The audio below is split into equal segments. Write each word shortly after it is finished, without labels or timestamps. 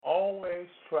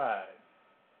tried,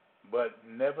 but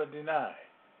never denied.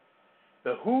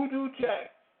 The Hoodoo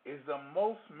Jack is the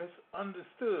most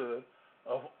misunderstood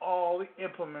of all the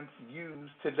implements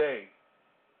used today.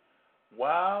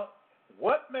 While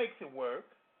what makes it work?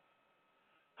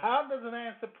 How does it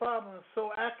answer problems so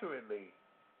accurately?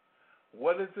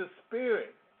 What is the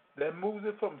spirit that moves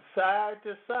it from side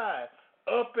to side,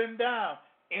 up and down,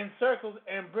 in circles,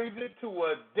 and brings it to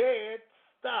a dead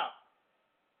stop?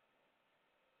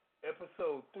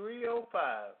 Episode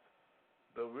 305,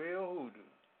 The Real Hoodoo.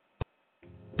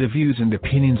 The views and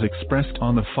opinions expressed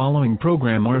on the following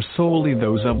program are solely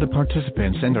those of the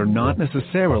participants and are not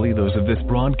necessarily those of this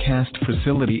broadcast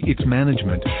facility, its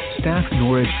management, staff,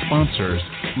 nor its sponsors.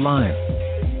 Live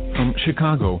from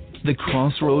Chicago, the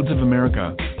crossroads of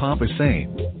America, Papa Say.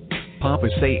 Papa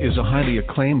Say is a highly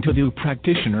acclaimed hoodoo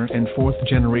practitioner and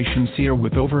fourth-generation seer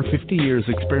with over 50 years'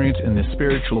 experience in the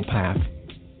spiritual path.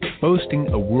 Boasting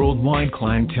a worldwide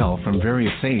clientele from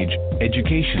various age,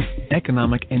 education,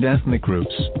 economic, and ethnic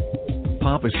groups.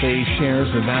 Papa Say shares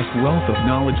a vast wealth of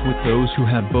knowledge with those who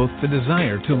have both the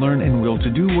desire to learn and will to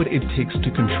do what it takes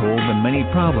to control the many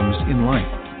problems in life.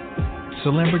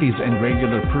 Celebrities and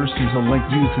regular persons alike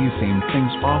use these same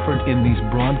things offered in these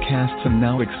broadcasts and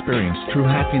now experience true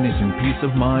happiness and peace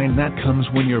of mind that comes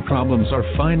when your problems are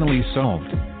finally solved.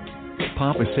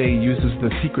 Papa Say uses the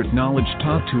secret knowledge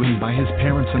taught to him by his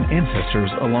parents and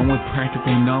ancestors along with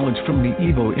practical knowledge from the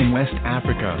Igbo in West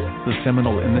Africa, the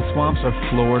Seminole in the swamps of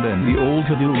Florida, and the old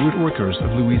hoodoo root workers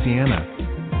of Louisiana.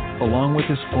 Along with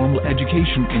his formal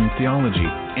education in theology,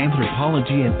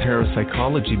 anthropology, and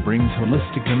parapsychology brings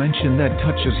holistic dimension that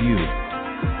touches you.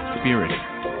 Spirit,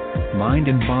 mind,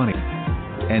 and body.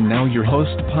 And now your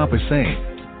host, Papa Say.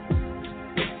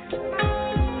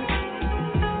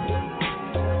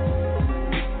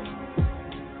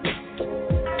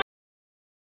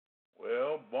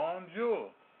 Bonjour.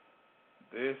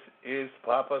 This is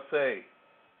Papa Say.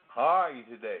 How are you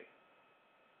today?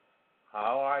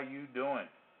 How are you doing?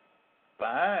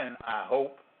 Fine, I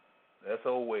hope. That's the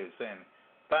old way of saying it.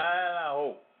 Fine, I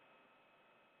hope.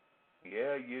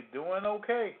 Yeah, you're doing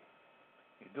okay.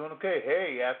 You're doing okay.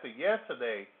 Hey, after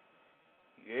yesterday,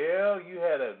 yeah, we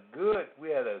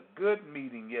had a good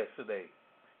meeting yesterday.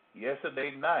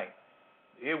 Yesterday night.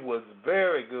 It was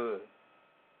very good.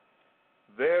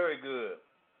 Very good.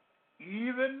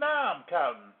 Even now I'm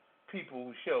counting people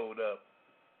who showed up.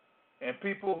 And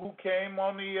people who came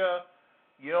on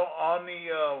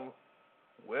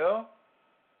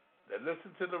that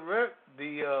listened to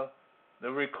the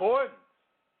recording.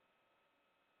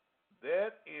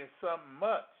 That is something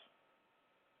much.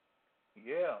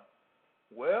 Yeah.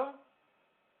 Well,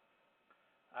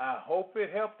 I hope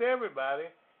it helped everybody,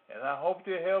 and I hope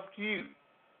it helped you.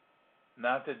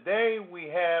 Now today we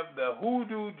have the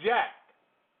Hoodoo Jack.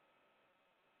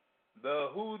 The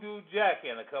Hoodoo Jack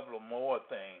and a couple of more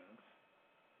things.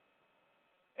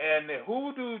 And the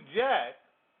Hoodoo Jack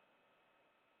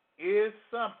is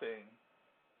something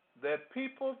that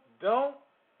people don't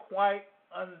quite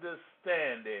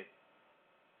understand it.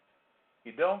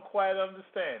 You don't quite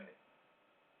understand it.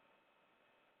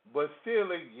 But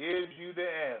still it gives you the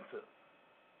answer.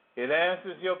 It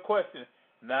answers your question.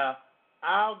 Now,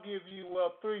 I'll give you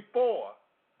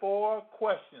four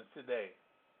questions today.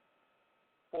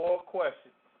 4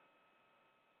 questions.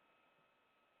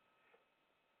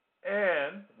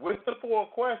 And with the 4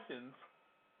 questions,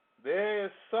 there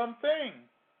is something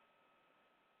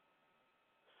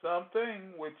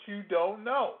which you don't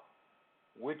know,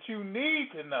 which you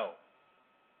need to know,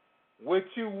 which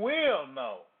you will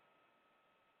know.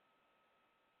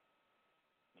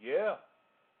 Yeah,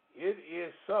 it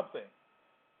is something.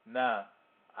 Now,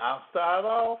 I'll start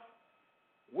off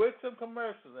with some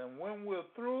commercials, and when we're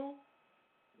through,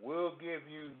 we'll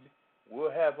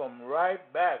have them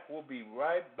right back. We'll be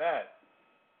right back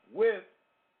with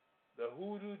the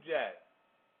Hoodoo Jack.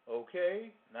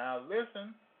 Okay? Now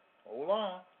listen. Hold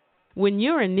on. When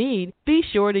you're in need, be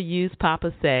sure to use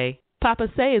Papa Say. Papa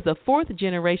Say is a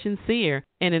 4th-generation seer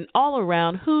and an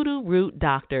all-around hoodoo root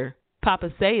doctor. Papa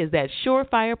Say is that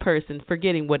surefire person for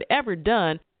getting whatever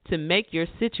done to make your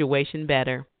situation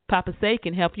better. Papa Say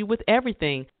can help you with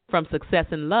everything from success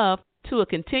in love to a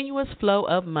continuous flow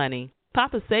of money.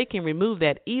 Papa Say can remove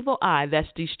that evil eye that's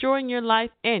destroying your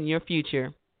life and your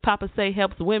future. Papa Say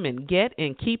helps women get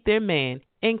and keep their man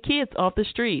and kids off the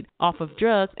street, off of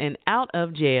drugs, and out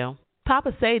of jail.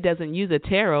 Papa Say doesn't use a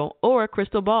tarot or a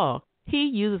crystal ball. He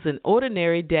uses an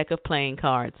ordinary deck of playing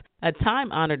cards, a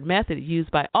time-honored method used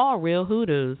by all real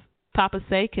hoodoos. Papa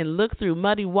Say can look through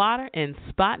muddy water and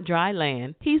spot dry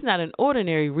land. He's not an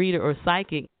ordinary reader or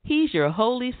psychic. He's your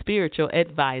holy spiritual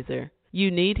advisor.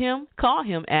 You need him? Call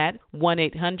him at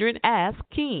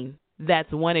 1-800-ASK-KEEN.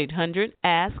 That's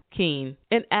 1-800-ASK-KEEN.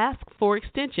 And ask for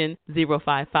extension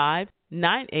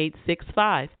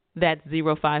 055-9865. That's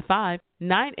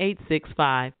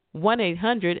 055-9865.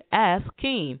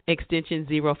 1-800-ASK-KEEN. Extension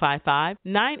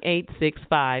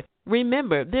 055-9865.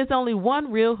 Remember, there's only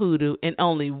one real hoodoo and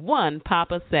only one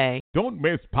Papa Say. Don't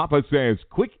miss Papa Say's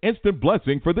quick instant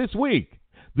blessing for this week.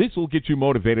 This will get you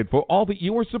motivated for all that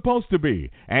you are supposed to be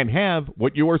and have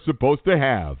what you are supposed to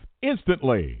have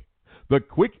instantly. The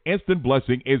quick instant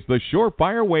blessing is the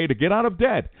surefire way to get out of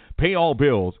debt, pay all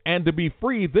bills, and to be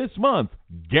free this month,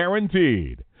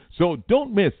 guaranteed. So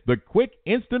don't miss the quick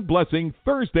instant blessing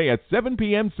Thursday at 7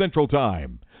 p.m. Central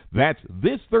Time. That's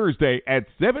this Thursday at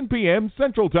 7 p.m.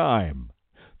 Central Time.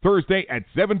 Thursday at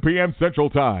 7 p.m. Central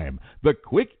Time. The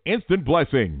quick instant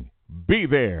blessing. Be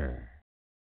there.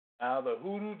 Now the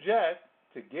HOODOO JACK,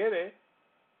 to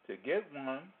get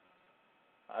one,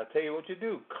 I'll tell you what you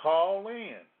do. Call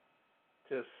in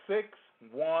to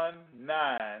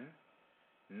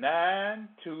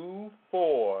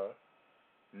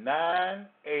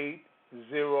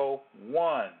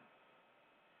 619-924-9801.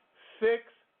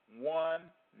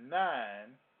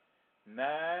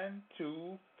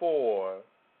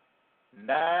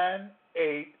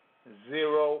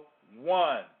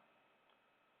 619-924-9801.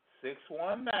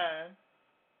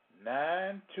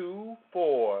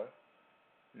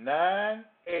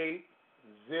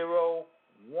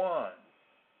 619-924-9801.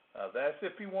 Now that's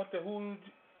if you want the HOODOO.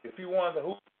 If you want the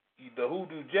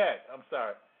HOODOO JACK, I'm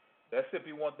sorry. That's if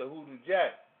you want the HOODOO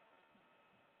JACK.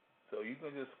 So you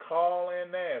can just call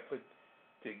in there to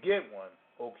get one.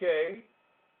 Okay.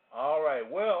 All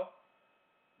right. Well,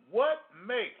 what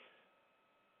makes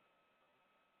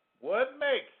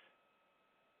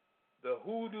the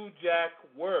HOODOO JACK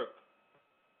work?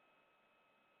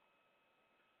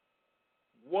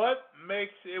 What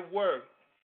makes it work?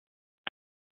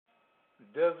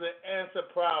 Does it answer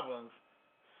problems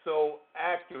so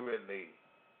accurately?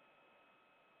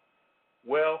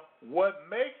 Well, what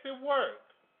makes it work?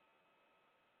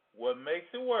 What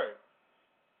makes it work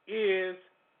is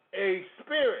a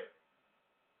spirit.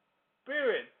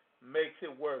 Spirit makes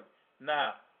it work.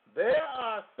 Now, there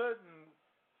are certain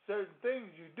things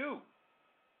you do.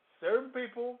 Certain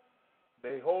people,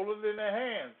 they hold it in their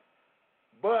hands.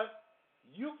 But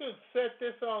you can set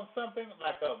this on something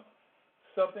like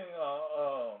something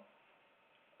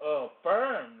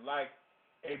firm, like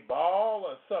a ball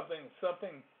or something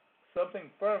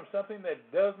firm, something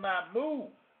that does not move,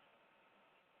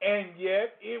 and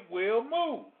yet it will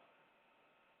move.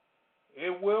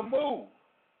 It will move.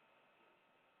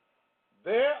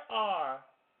 There are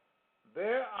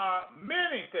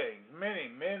many things,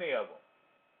 many of them,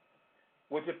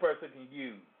 which a person can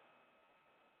use,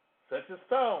 such as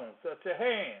stone, such a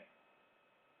hand,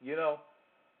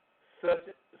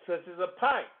 such as a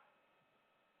pipe.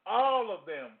 All of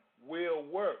them will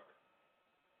work.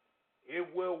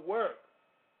 It will work.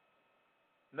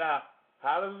 Now,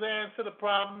 how does it answer the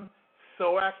problem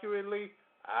so accurately?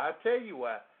 I'll tell you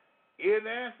why. It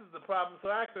answers the problem so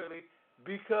accurately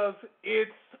because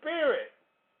it's spirit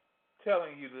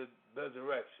telling you the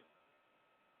direction.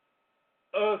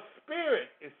 A spirit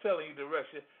is telling you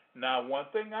direction. Now, one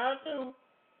thing I do,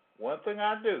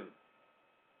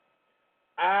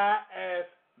 I ask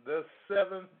the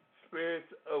 7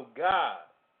 spirits of God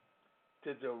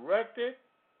to direct it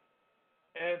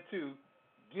and to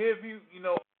give you,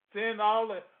 send all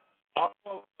that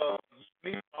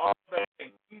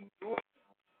and keep doing it.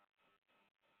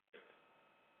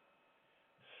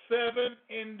 7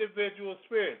 individual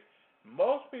spirits.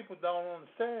 Most people don't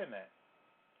understand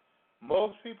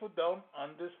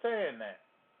that.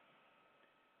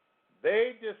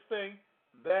 They just think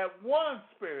that one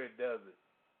spirit does it.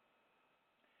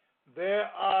 There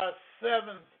are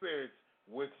 7 spirits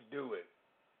which do it,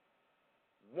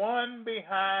 one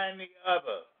behind the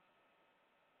other.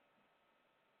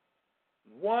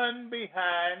 One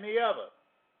behind the other.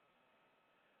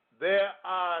 There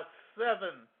are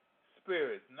 7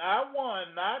 spirits, not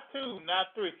 1, not 2,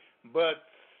 not 3, but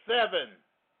 7.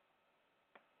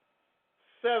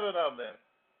 7 of them.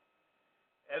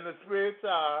 And the spirits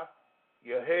are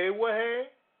Yehewahe,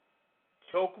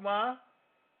 Chokma,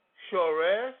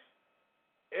 Shoresh,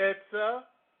 Etza,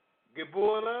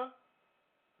 Geburah,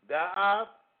 Da'af,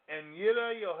 and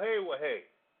Yira Yehewahe.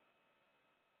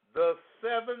 The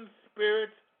 7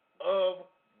 spirits of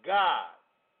God.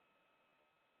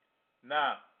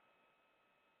 Now,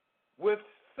 with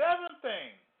 7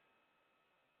 things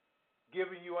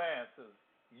giving you answers,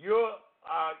 you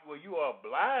are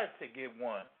obliged to get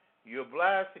one. You're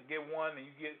obliged to get one, and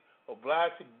you get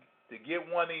obliged to get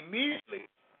one immediately.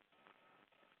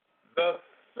 The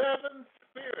seven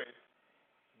spirits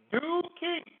do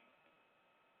keep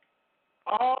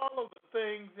all of the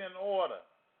things in order.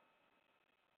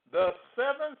 The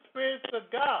seven spirits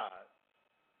of God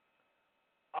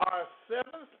are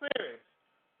seven spirits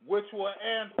which will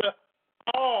answer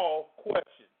all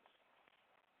questions.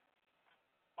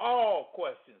 All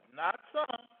questions. Not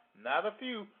some, not a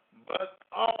few, but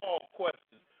all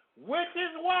questions. Which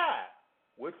is why,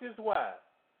 with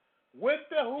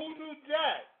the Hoodoo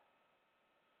Jack,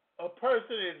 a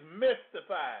person is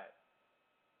mystified.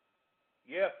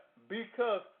 Yeah,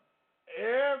 because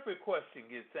every question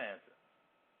gets answered.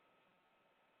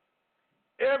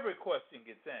 Every question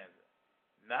gets answered.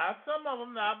 Not some of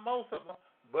them, not most of them,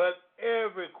 but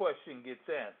every question gets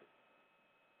answered.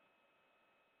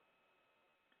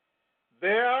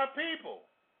 There are people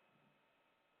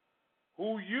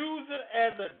who use it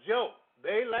as a joke.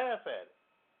 They laugh at it.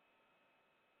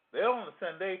 They don't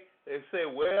understand. They say,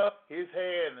 well, his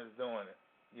hand is doing it,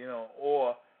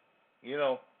 or,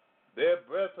 their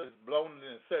breath is blown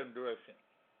in a certain direction.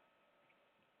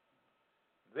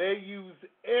 They use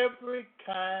every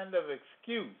kind of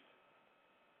excuse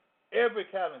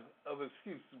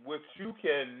which you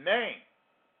can name,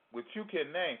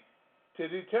 to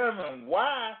determine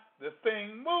why the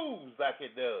thing moves like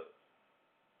it does.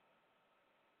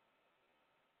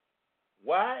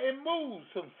 Why it moves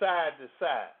from side to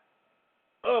side,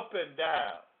 up and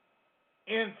down,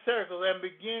 in circles, and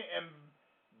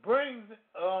brings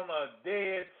on a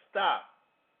dead stop.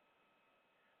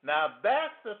 Now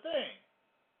that's the thing.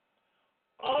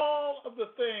 All of the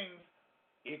things,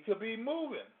 it could be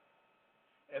moving.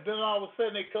 And then all of a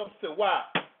sudden it comes to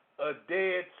what? A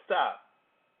dead stop.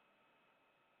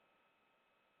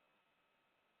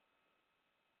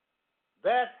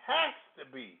 That has to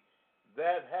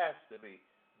be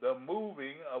the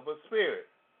moving of a spirit.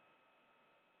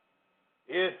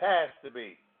 It has to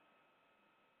be.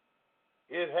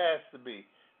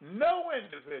 No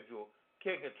individual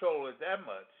can control it that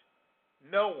much.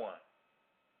 No one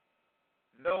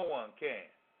can.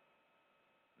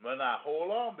 But now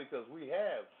hold on, because we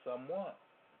have someone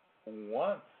who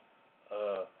wants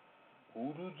a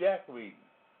Hoodoo Jack reading.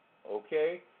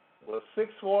 Okay? Well,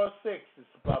 646 is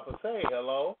Papa Say.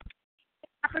 Hello?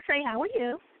 Papa Say, how are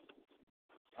you?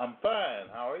 I'm fine.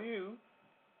 How are you?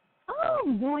 Oh,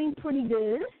 I'm doing pretty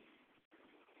good.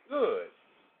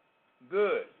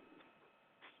 Good.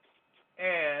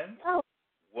 And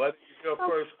what is your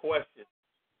first question?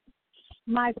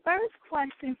 My first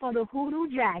question for the Hoodoo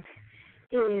Jack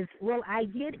is: will I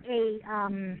get a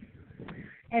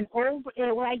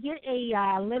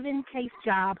live-in case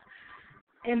job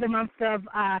in the month of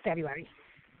February?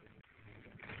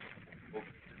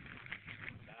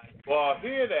 Well,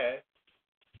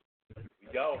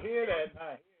 y'all hear that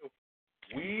now?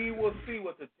 We will see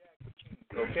what the Jack means,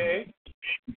 okay?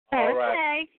 All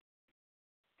right.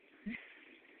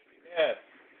 Yes.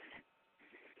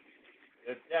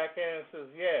 The Jack answers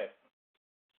yes.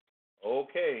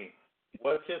 Okay.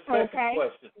 What's your second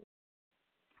question?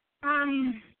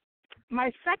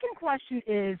 My second question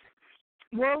is: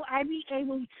 will I be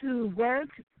able to work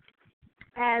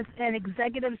as an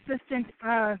executive assistant?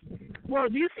 Do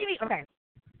you see me? Okay.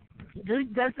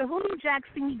 Does the Hoodoo Jack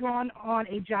see me going on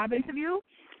a job interview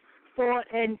for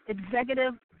an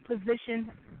executive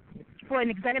position, for an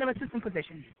executive assistant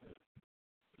position?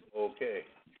 Okay.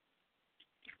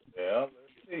 Well,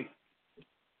 let's see.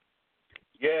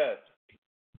 Yes.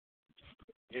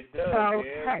 It does.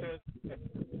 Okay. The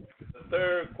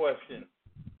third question.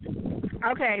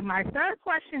 Okay, my third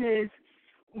question is: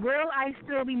 will I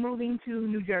still be moving to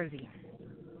New Jersey?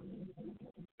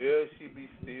 Will she be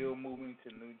still moving to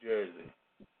New Jersey?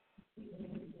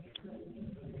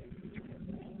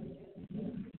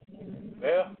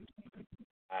 Well,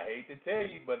 I hate to tell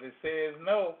you, but it says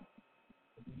no.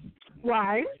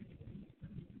 Why?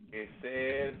 It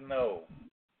says no.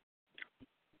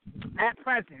 At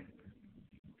present.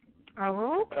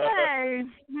 Okay.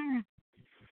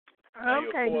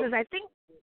 Okay, because I think.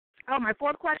 Oh, my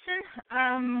fourth question.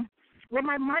 Well,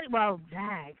 my money. Well,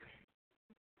 dag.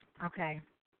 Okay.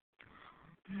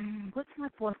 What's my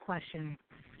fourth question?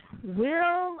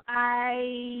 Will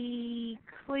I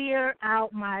clear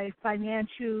my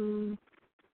financial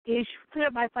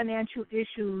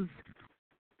issues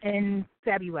in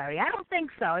February? I don't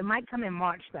think so. It might come in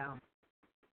March, though.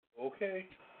 Okay.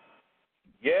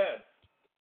 Yes.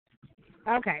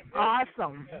 Okay.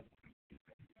 Awesome. Yes,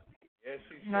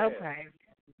 she said. Okay.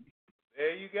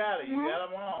 There you got it. You got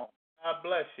them all. God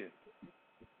bless you.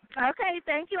 Okay.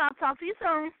 Thank you. I'll talk to you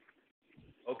soon.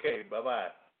 Okay.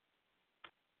 Bye-bye.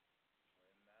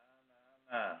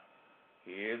 Now,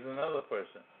 here's another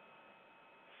person.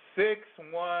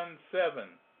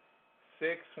 617.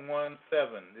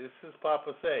 617. This is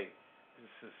Papa Say.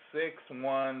 This is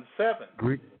 617.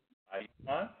 Greek. Are you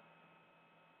on?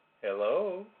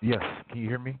 Hello? Yes, can you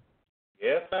hear me?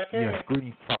 Yes, I can. Yes,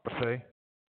 greetings, Papa Say.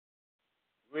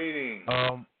 Greetings.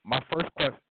 My first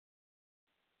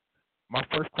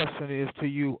question is to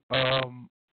you.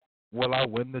 Will I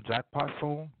win the jackpot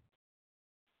soon?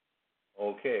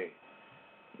 Okay.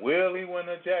 Will he win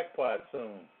the jackpot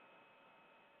soon?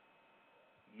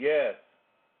 Yes.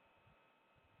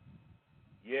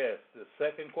 Yes. The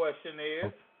second question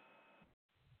is?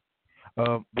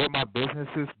 Will my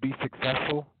businesses be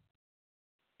successful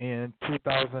in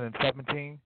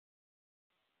 2017?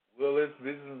 Will his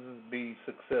businesses be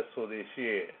successful this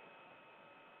year?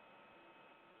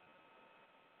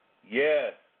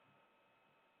 Yes.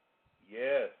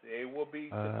 Yes, they will be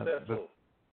successful.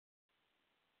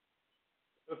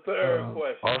 The third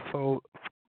question. Also,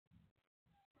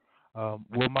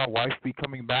 will my wife be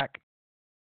coming back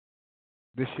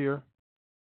this year?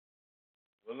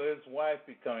 Will his wife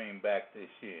be coming back this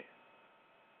year?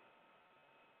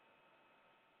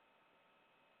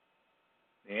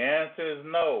 The answer is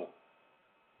no.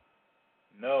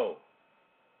 No.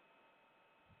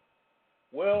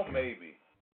 Well, maybe.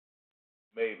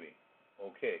 Maybe.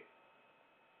 Okay.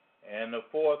 And the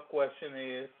fourth question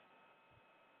is?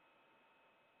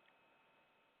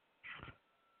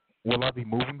 Will I be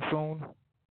moving soon?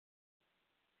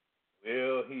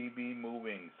 Will he be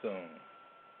moving soon?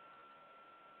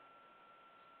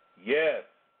 Yes.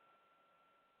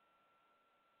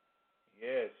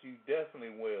 Yes, you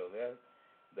definitely will.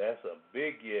 That's a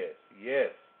big yes.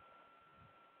 Yes.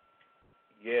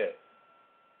 Yes.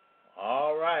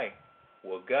 All right.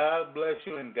 Well, God bless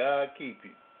you and God keep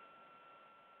you.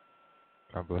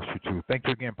 God bless you too. Thank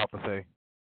you again, Papa Say.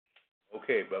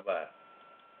 Okay, bye-bye.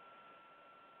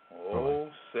 Oh,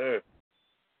 sir.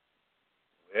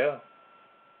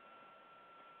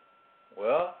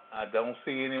 Well, I don't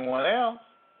see anyone else.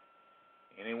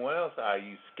 Anyone else? Are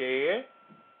you scared?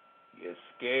 You're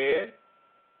scared?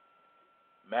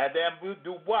 Madame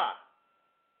Dubois.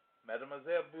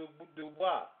 Mademoiselle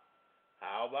Dubois.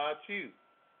 How about you?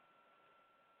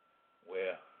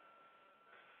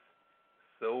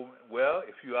 Well,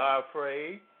 if you are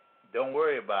afraid, don't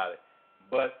worry about it.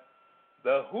 But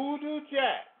the Hoodoo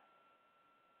Jack,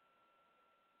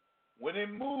 when it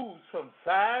moves from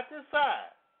side to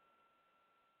side,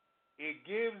 it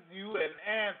gives you an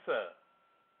answer.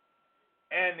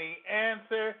 And the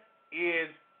answer is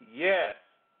yes.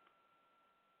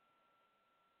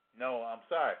 No, I'm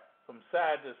sorry. From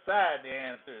side to side, the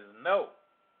answer is no.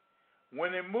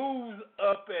 When it moves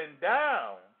up and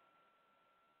down,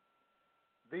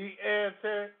 the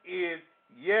answer is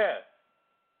yes.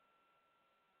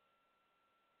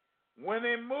 When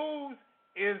it moves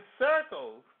in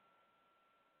circles,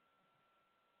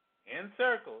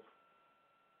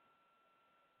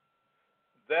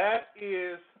 that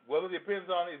is, well, it depends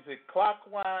on is it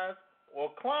clockwise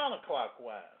or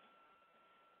counterclockwise.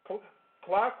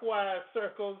 Clockwise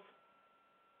circles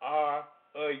are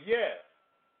a yes.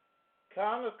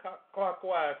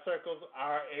 Counterclockwise circles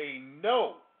are a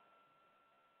no.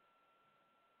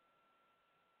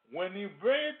 When you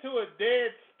bring it to a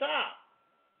dead stop,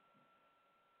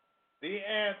 the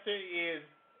answer is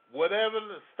whatever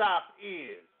the stop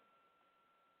is.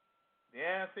 The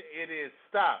answer, it is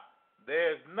stop.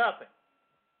 There's nothing.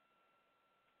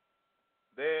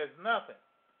 There's nothing.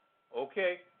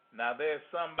 Okay? Now there's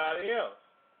somebody else.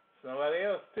 Somebody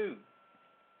else too.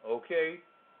 Okay?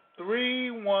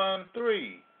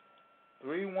 313.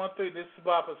 313, this is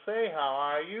Papa Say. How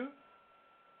are you?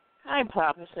 Hi,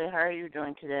 Papa Say. How are you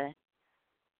doing today?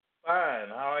 Fine.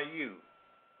 How are you?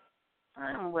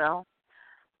 I'm well.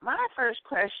 My first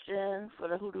question for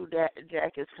the Hoodoo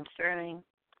Jack is concerning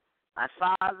my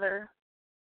father,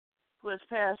 who has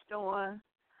passed on.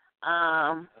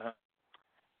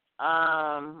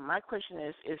 My question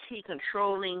is he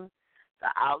controlling the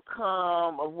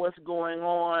outcome of what's going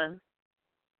on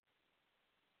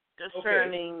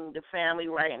concerning the family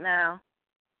right now?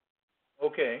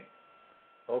 Okay.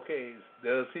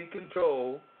 Does he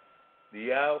control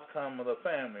the outcome of the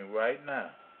family right now?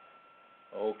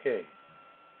 Okay.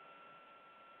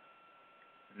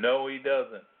 No, he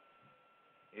doesn't.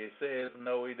 It says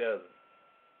no, he doesn't.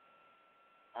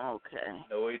 Okay.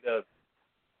 No, he doesn't.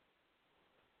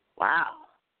 Wow.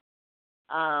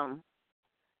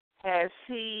 Has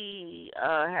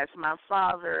my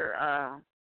father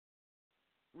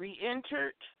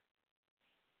re-entered?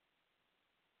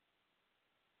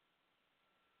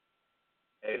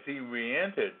 Has he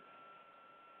re-entered?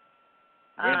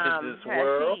 Entered this Has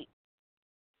world.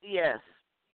 Yes.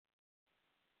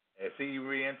 Has he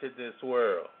re-entered this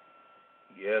world?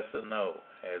 Yes or no?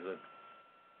 Hasn't?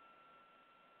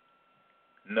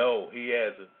 No, he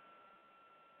hasn't.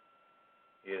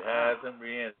 It hasn't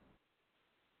re-entered.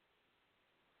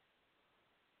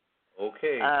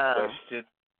 Okay, question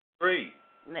 3.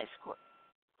 Next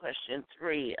question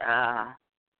 3.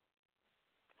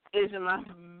 Is my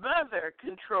mother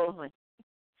controlling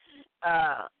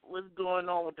what's going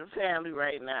on with the family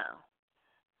right now?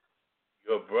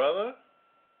 Your brother?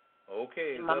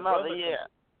 Okay. My mother, yeah.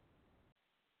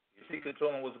 Is he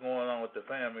controlling what's going on with the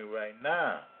family right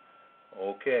now?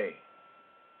 Okay.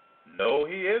 No,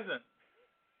 he isn't.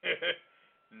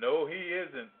 No, he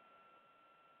isn't.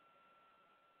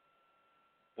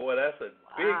 Boy, that's a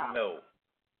big no.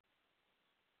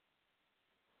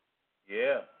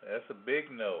 Yeah, that's a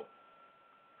big no.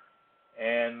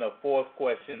 And the 4th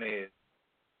question is?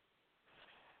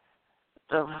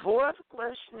 The 4th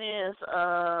question is,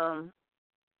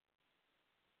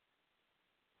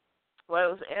 well,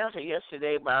 it was answered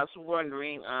yesterday, but I was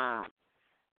wondering,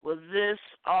 will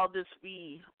all this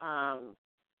be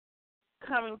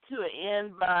coming to an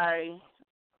end by,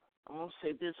 I won't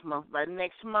say this month, by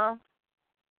next month?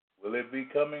 Will it be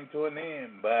coming to an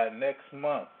end by next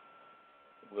month?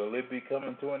 Will it be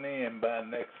coming to an end by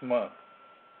next month?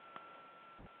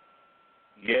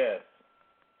 Yes.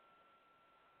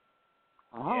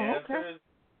 Oh, okay.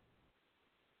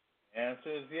 Answer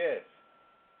is yes.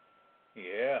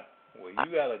 Yeah. Well,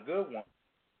 you got a good one.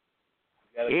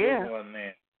 You got a good one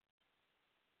then.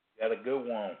 You got a good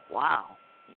one. Wow.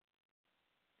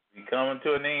 Be coming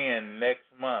to an end next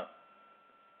month.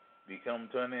 Be coming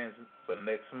to an end for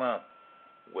next month.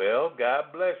 Well,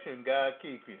 God bless you and God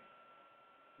keep you.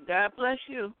 God bless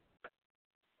you.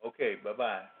 Okay,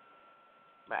 bye-bye.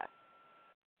 Bye.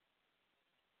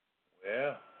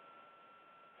 Well,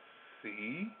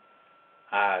 see,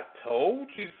 I told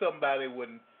you somebody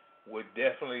would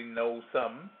definitely know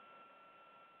something.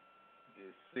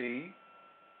 You see,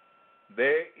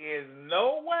 there is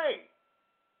no way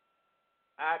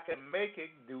I can make it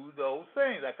do those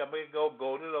things. I can make it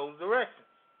go to those directions.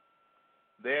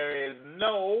 There is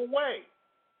no way.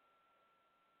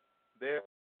 There's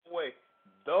no way.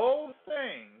 Those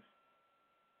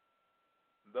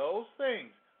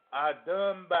things are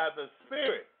done by the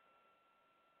Spirit.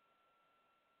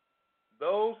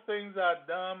 Those things are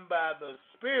done by the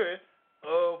Spirit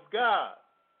of God.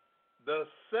 The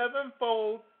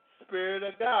sevenfold Spirit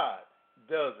of God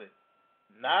does it.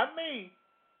 Not me,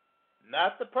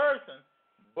 not the person,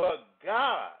 but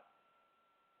God.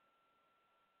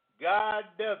 God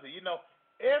does it. You know,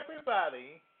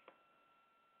 everybody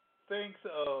thinks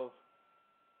of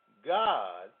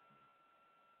God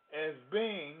as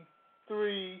being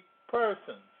 3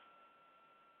 persons.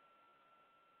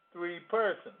 3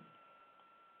 persons.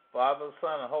 Father,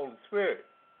 Son, and Holy Spirit.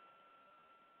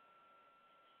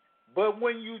 But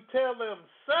when you tell them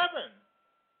 7,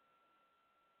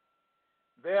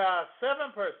 there are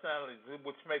 7 personalities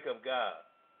which make up God.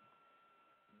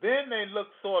 Then they look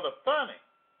sort of funny.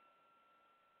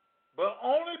 But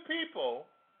only people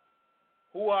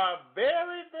who are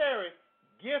very, very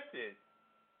gifted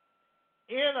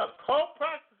in occult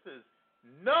practices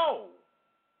know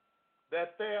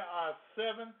that there are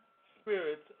 7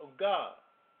 spirits of God.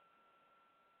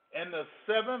 And the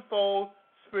sevenfold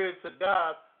spirits of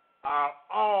God are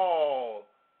all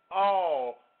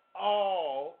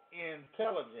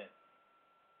intelligent.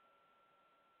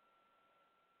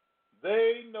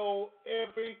 They know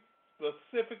every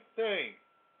specific thing.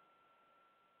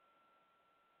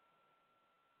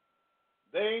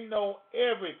 They know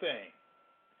everything.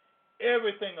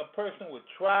 Everything a person would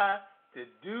try to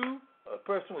do, a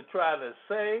person would try to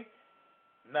say,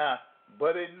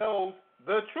 but it knows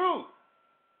the truth.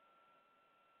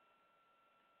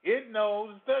 It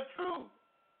knows the truth.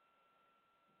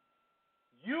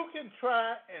 You can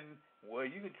try and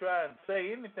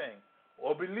say anything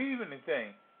or believe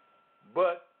anything,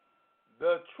 but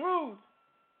the truth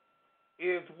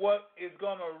is what is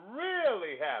going to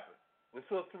really happen. It's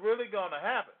what's really going to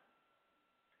happen.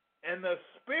 And the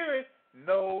Spirit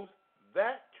knows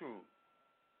that truth.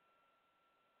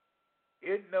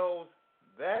 It knows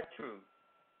that truth.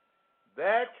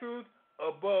 That truth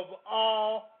above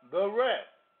all the rest.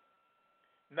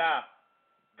 Now,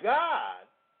 God,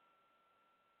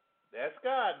 that's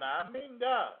God. Now, I mean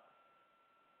God.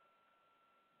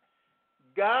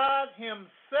 God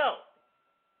Himself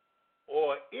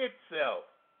or itself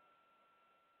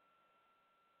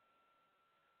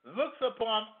looks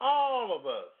upon all of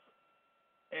us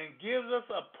and gives us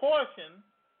a portion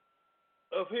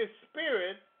of His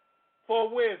Spirit for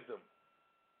wisdom.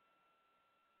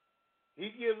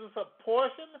 He gives us a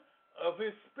portion of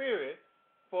his spirit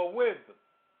for wisdom.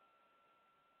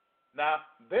 Now,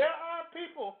 there are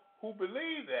people who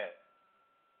believe that.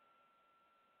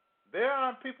 There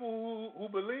are people who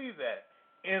believe that.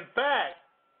 In fact,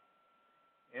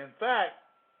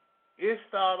 it's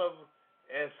thought of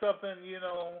as something,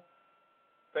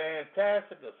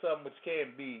 fantastic or something which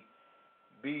can't be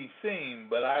seen.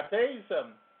 But I tell you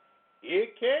something,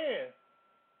 it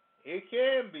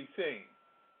can be seen.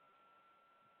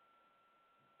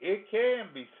 It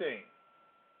can be seen.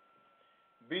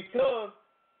 Because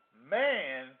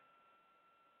man,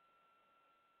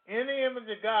 in the image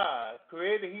of God,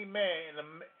 created he man,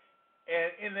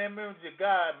 and in the image of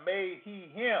God made he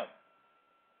him.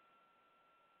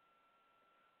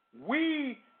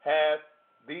 We have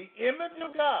the image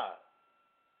of God.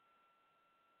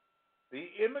 The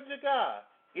image of God.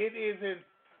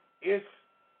 It's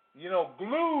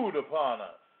glued upon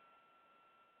us.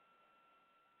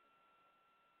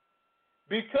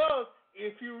 Because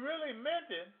if you really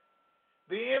mention,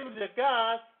 the image of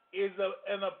God is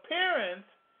an appearance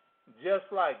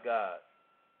just like God.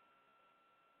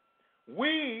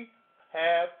 We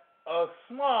have a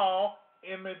small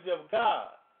image of God.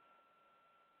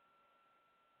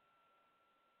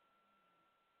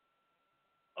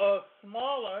 A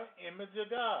smaller image of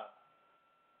God.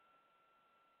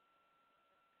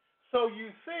 So you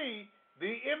see,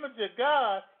 the image of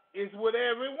God is with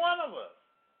every one of us.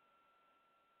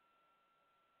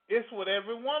 It's with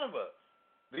every one of us.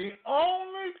 The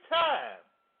only time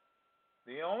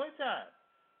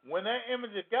when that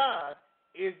image of God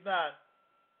is not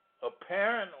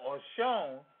apparent or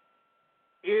shown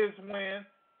is when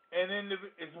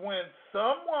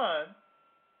someone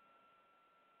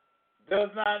does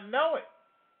not know it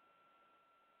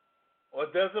or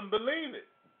doesn't believe it.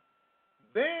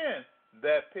 Then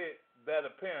that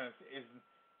appearance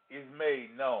is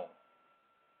made known.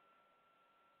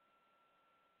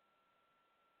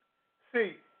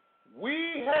 See,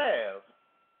 we have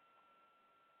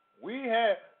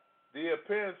the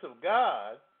appearance of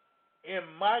God in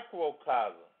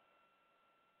microcosm,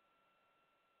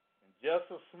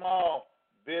 just a small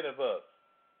bit of us.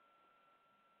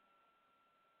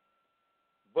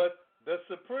 But the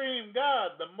supreme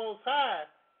God, the Most High,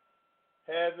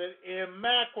 has it in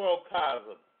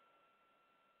macrocosm.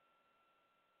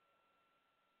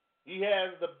 He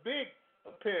has the big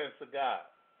appearance of God.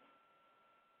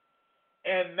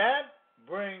 And that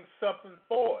brings something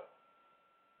forth,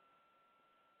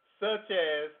 such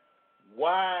as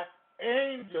why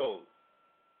angels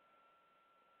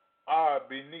are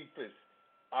beneath us,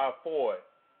 are for it.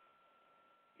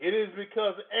 It is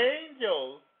because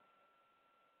angels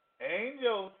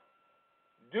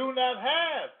do not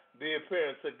have the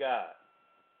appearance of God.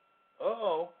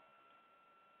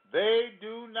 They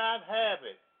do not have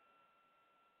it.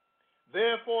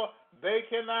 Therefore, they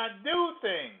cannot do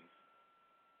things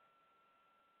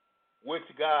which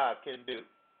God can do.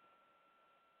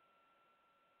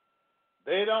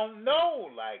 They don't know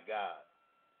like God.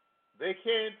 They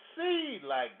can't see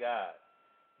like God.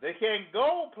 They can't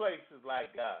go places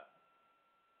like God.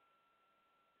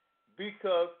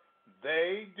 Because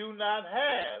they do not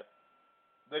have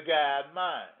the God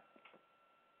mind.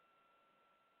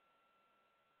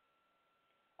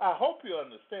 I hope you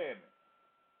understand me.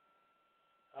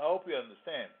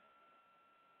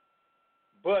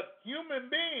 But human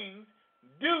beings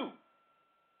do.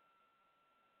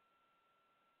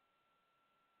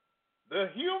 The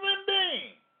human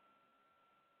being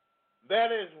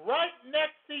that is right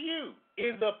next to you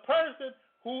is a person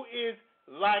who is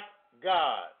like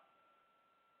God.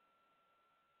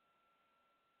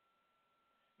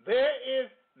 There is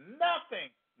nothing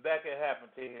that can happen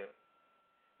to him.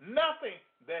 Nothing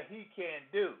that he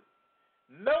can't do.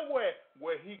 Nowhere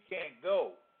where he can't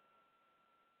go.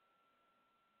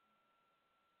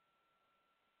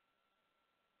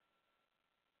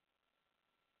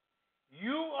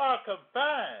 You are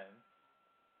confined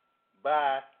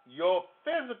by your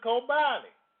physical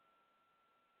body.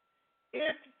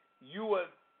 If you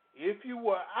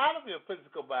were out of your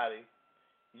physical body,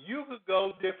 you could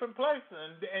go different places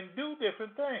and do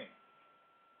different things.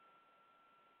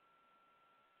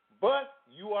 But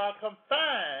you are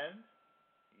confined,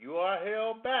 you are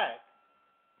held back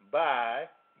by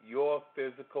your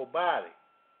physical body.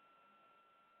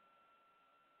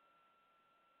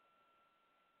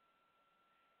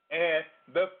 And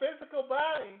the physical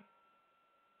body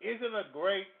isn't a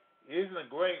great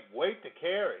weight to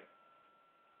carry.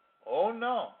 Oh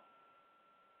no.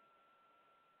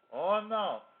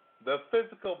 The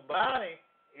physical body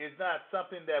is not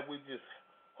something that we just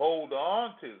hold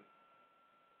on to.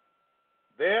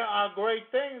 There are great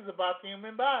things about the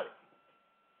human body.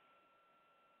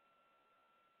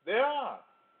 There are.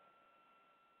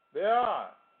 There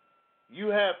are. You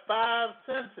have 5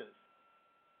 senses.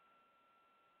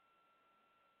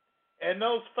 And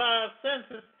those 5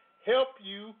 senses help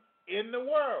you in the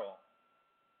world.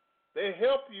 They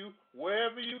help you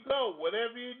wherever you go,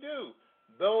 whatever you do.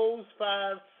 Those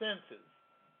 5 senses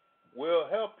will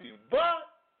help you. But,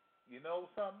 you know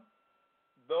something?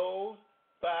 Those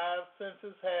 5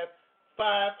 senses have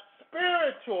 5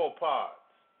 spiritual parts.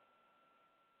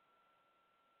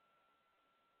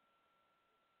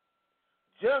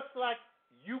 Just like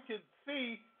you can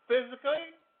see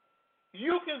physically,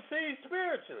 you can see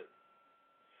spiritually.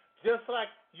 Just like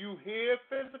you hear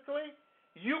physically,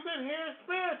 you can hear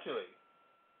spiritually.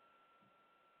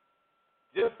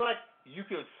 Just like you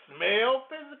can smell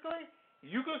physically,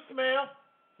 you can smell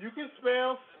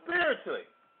spiritually.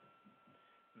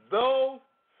 Those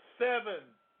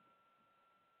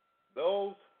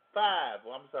 5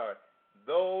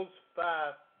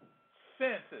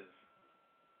 senses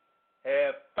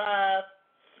have 5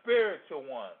 spiritual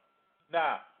ones.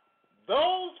 Now,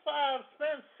 those 5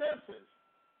 senses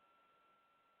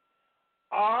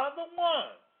are the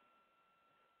ones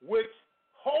which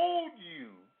hold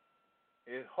you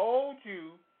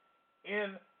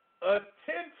in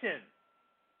attention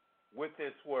with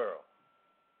this world.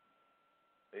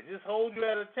 They just hold you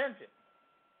at attention.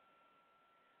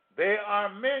 They are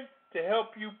meant to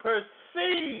help you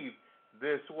perceive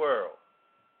this world.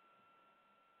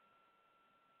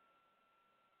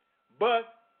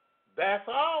 But that's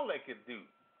all they can do,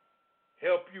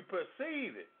 help you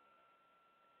perceive it.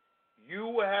 You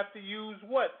will have to use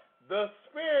what? The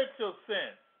spiritual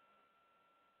sense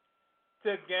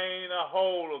to gain a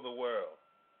hold of the world.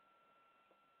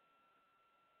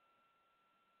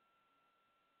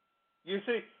 You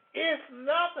see, it's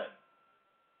nothing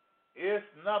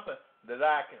that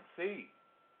I can see.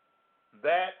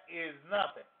 That is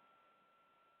nothing.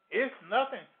 It's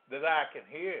nothing that I can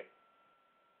hear,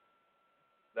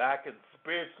 that I can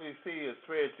spiritually see or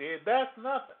spiritually hear. That's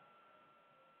nothing.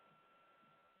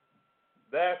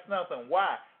 That's nothing.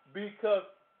 Why? Because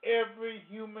every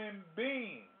human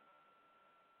being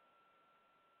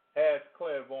has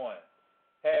clairvoyance,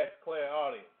 has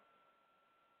clairaudience.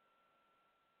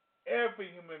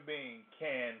 Every human being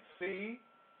can see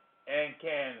and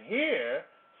can hear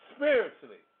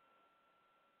spiritually.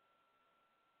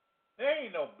 There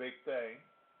ain't no big thing.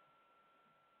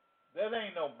 That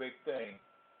ain't no big thing.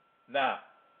 Now,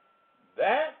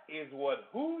 that is what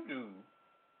hoodoo,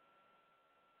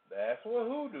 that's what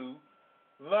hoodoo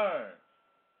learns.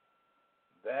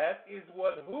 That is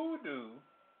what hoodoo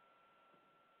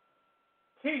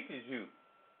teaches you.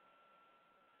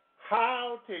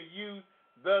 How to use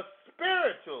the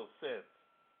spiritual sense.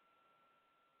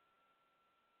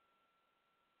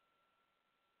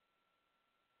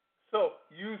 So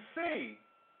you see,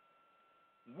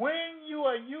 when you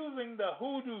are using the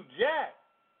HOODOO JACK,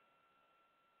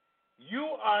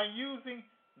 you are using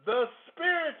the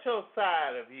spiritual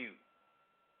side of you.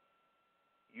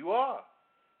 You are.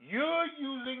 You're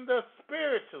using the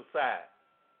spiritual side.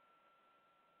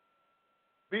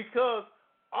 Because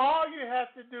all you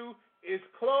have to do is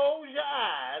close your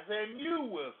eyes and you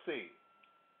will see.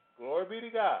 Glory be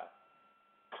to God.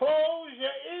 Close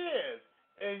your ears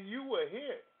and you will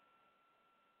hear.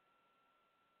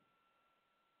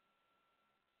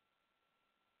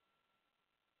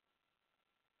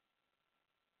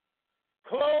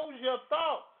 Close your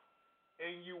thoughts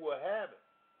and you will have it.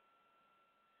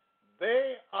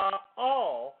 They are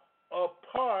all a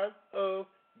part of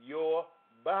your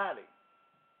body.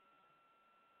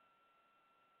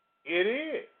 It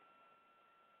is.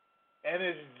 And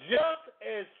it's just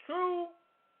as true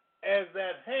as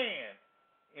that hand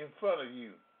in front of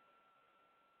you.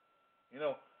 You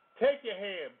know, take your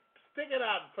hand, stick it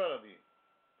out in front of you.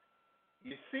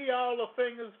 You see all the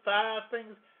fingers, 5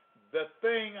 fingers? The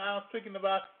thing I'm speaking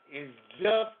about is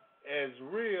just as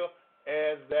real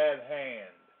as that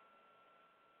hand.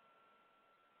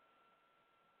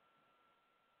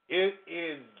 It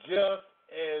is just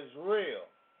as real.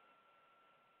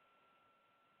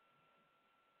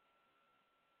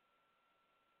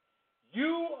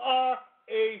 You are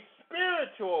a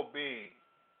spiritual being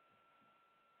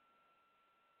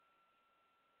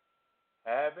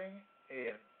having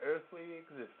an earthly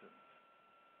existence.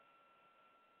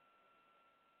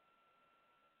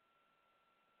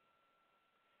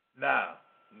 Now,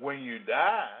 when you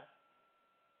die,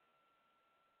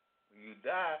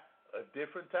 a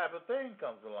different type of thing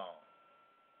comes along.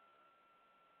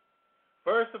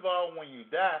 First of all, when you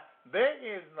die, there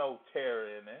is no terror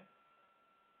in it.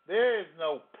 There is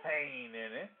no pain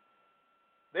in it.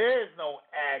 There is no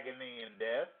agony in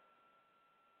death.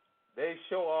 They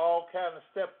show all kind of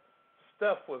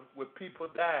stuff with people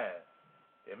dying.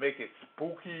 They make it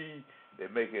spooky. They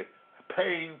make it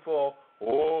painful.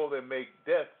 Oh, they make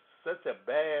death such a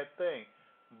bad thing.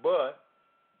 But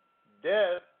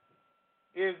death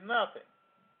is nothing.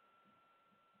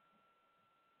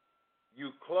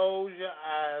 You close your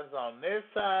eyes on this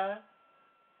side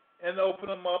and open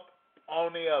them up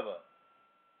on the other.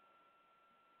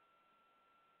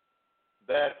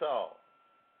 That's all.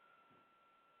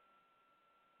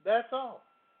 That's all.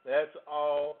 That's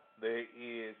all there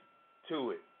is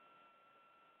to it.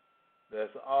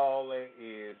 That's all there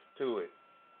is to it.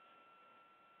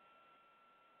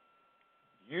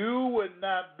 You would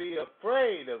not be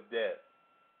afraid of death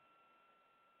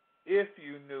if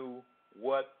you knew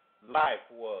what life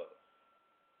was.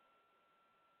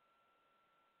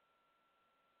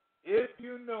 If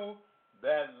you knew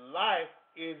that life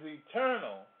is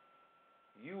eternal,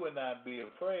 you would not be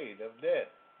afraid of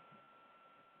death.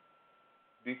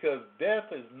 Because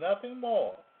death is nothing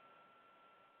more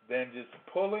than just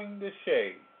pulling the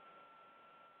shade.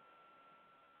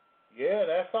 Yeah,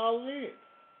 that's all it is.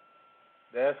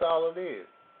 That's all it is.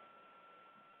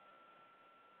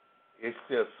 It's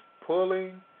just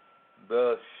pulling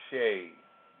the shade.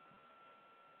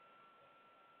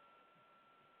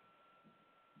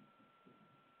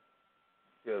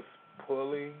 Just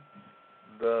pulling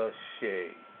the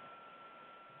shade.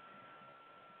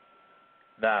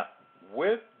 Now,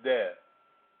 with death,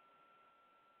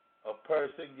 a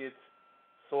person gets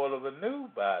sort of a new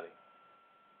body.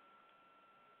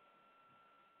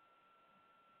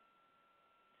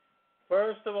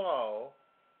 First of all,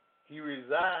 he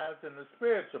resides in the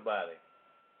spiritual body.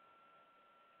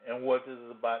 And what does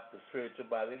the spiritual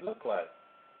body look like?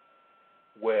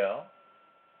 Well,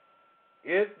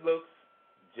 it looks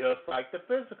just like the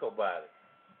physical body.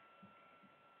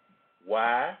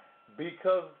 Why?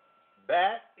 Because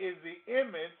that is the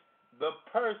image the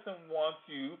person wants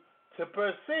you to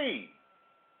perceive.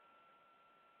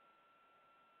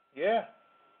 Yeah.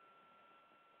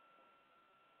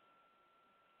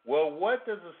 Well, what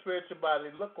does the spiritual body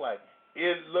look like?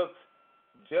 It looks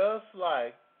just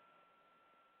like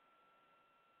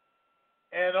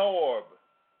an orb.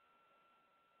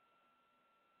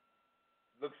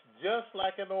 Looks just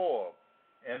like an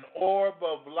orb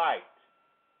of light.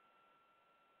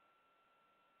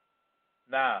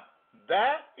 Now,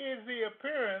 that is the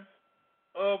appearance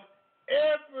of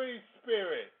every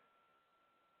spirit.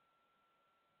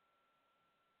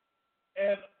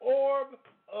 An orb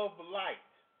of light.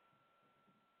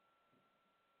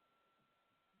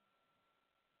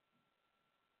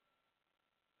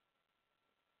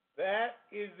 That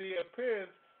is the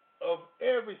appearance of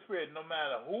every spirit, no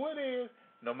matter who it is,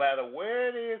 no matter where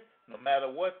it is, no matter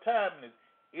what time it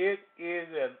is. It is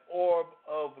an orb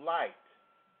of light.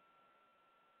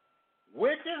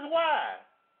 Which is why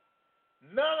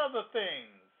none of the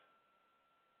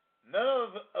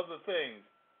things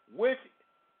which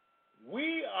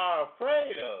we are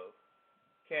afraid of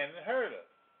can hurt us.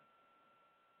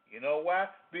 You know why?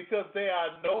 Because they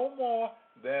are no more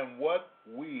than what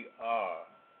we are.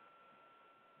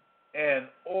 An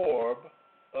orb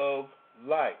of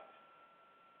light.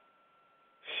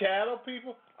 Shadow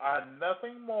people are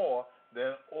nothing more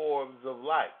than orbs of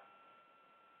light.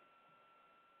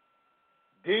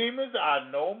 Demons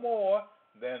are no more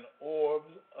than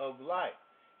orbs of light.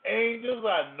 Angels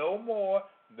are no more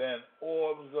than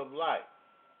orbs of light.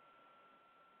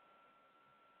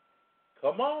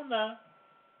 Come on now.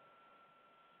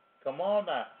 Come on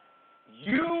now.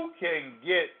 You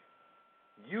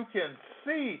can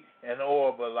see an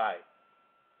orb of light.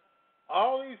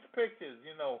 All these pictures,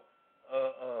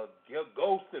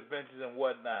 ghost adventures and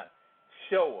whatnot,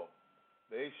 show them.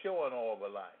 They show an orb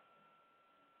of light.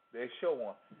 They show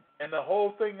one. And the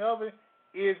whole thing of it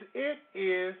is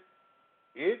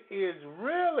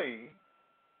really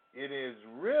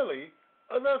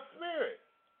the spirit.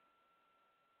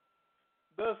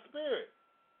 The spirit.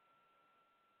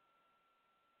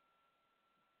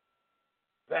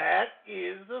 That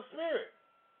is the spirit.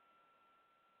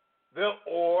 The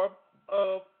orb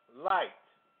of light.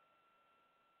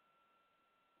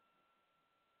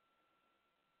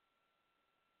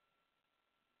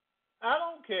 I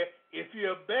don't care if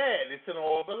you're bad, it's an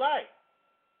orb of light.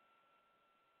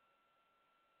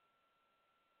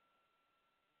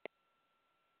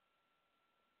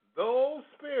 Those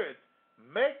spirits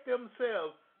make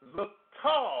themselves look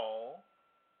tall,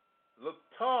 look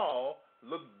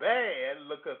bad,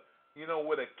 look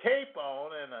with a cape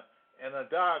on and a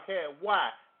dark hair. Why?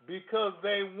 Because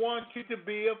they want you to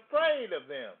be afraid of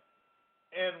them.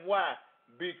 And why?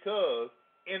 Because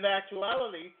in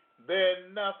actuality, they're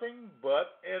nothing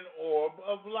but an orb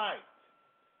of light.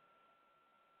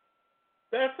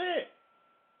 That's it.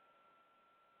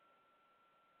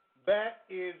 That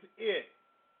is it.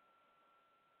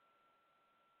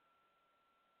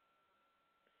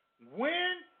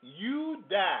 When you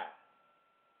die,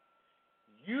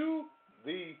 you,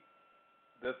 the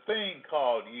thing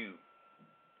called you,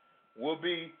 will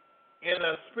be in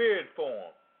a spirit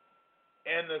form.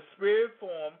 And the spirit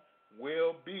form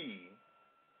will be,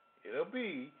 it'll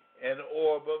be an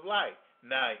orb of light.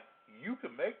 Now, you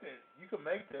can make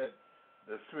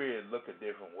the spirit look a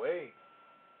different way.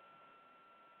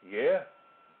 Yeah.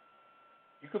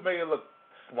 You can make it look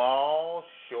small,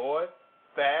 short,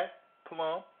 fat,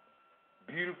 plump,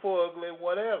 beautiful, ugly,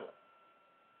 whatever.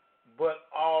 But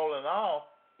all in all,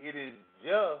 it is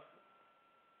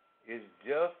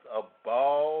just a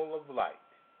ball of light.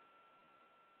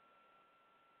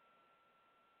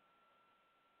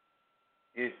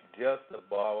 It's just a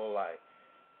ball of light.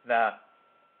 Now,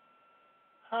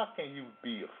 how can you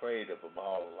be afraid of a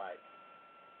ball of light?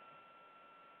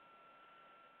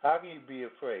 How can you be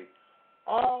afraid?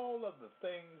 All of the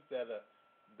things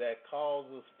that cause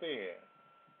us fear,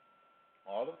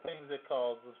 all the things that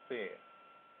cause us fear,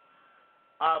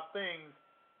 are things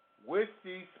which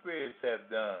these spirits have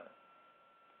done.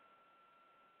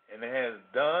 And it has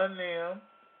done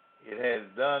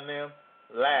them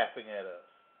laughing at us.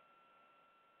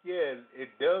 Yeah, it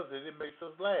does it. It makes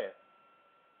us laugh.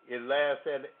 It laughs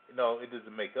at it. No, it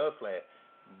doesn't make us laugh,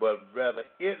 but rather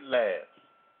it laughs.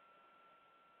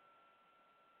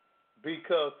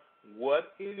 Because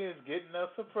what it is getting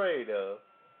us afraid of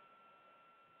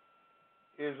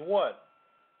is what?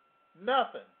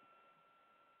 Nothing.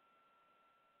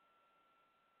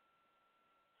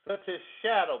 Such as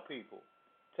shadow people.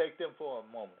 Take them for a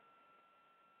moment.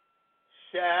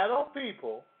 Shadow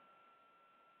people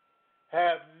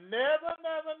have never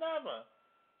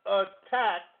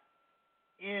attacked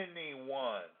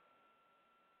anyone.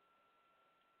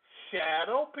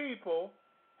 Shadow people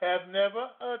have never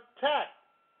attacked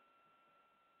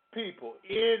people,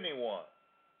 anyone.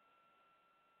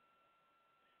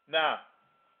 Now,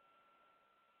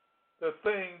 the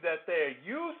thing that they're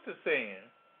used to seeing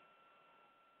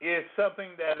is something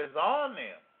that is on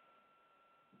them,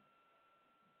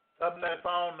 something that's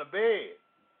on the bed,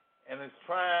 and is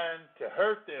trying to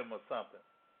hurt them or something.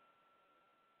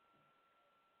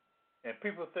 And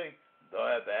people think,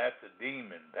 oh, that's a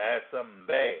demon, that's something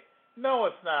bad. No,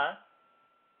 it's not.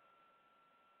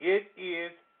 It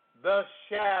is the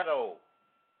shadow.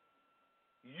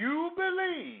 You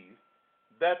believe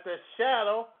that the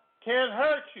shadow can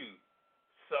hurt you,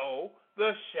 so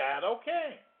the shadow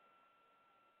can.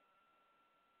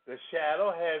 The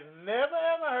shadow has never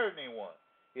ever hurt anyone.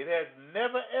 It has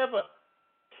never ever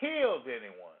killed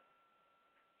anyone.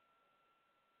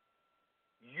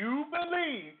 You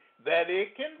believe that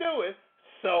it can do it,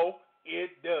 so it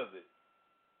does it.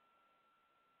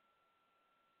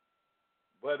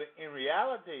 But in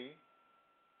reality,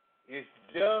 it's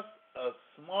just a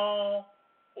small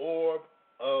orb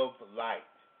of light.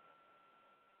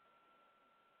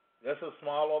 Just a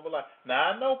small orb of light.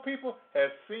 Now, I know people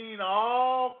have seen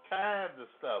all kinds of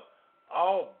stuff.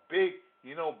 All big,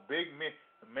 big men.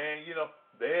 Man,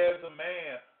 there's a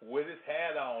man with his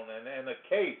hat on and a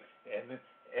cape.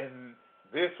 And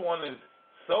this one is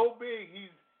so big,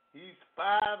 he's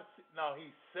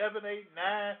 7, 8,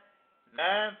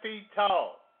 9 feet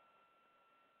tall.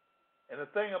 And the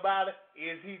thing about it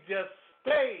is he just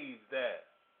stays there.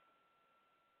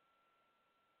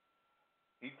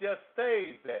 He just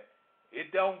stays there.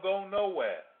 It don't go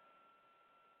nowhere.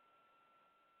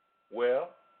 Well,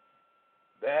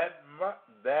 that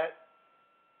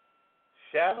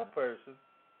shadow person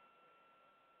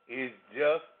is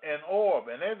just an orb.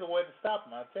 And there's a way to stop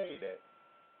him, I'll tell you that.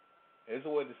 There's a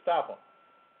way to stop him.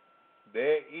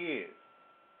 There is.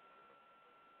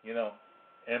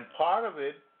 And part of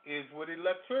it is with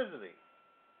electricity.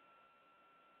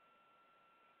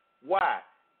 Why?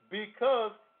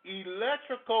 Because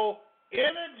electrical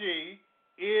energy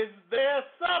is their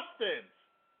substance.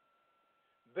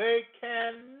 They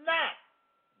cannot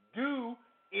do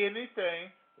anything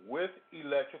with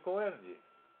electrical energy.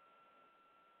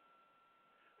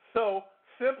 So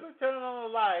simply turn on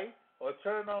a light or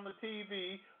turn on the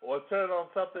TV or turn on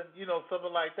something,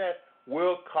 something like that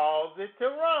will cause it to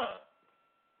run.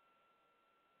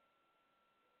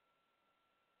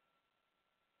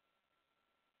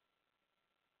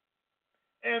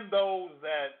 And those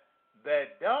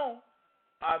that don't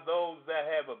are those that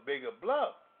have a bigger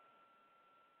bluff.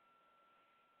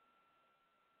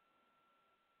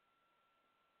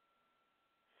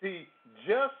 See,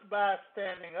 just by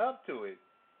standing up to it,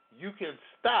 you can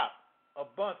stop a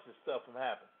bunch of stuff from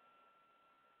happening.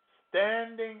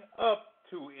 Standing up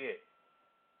to it,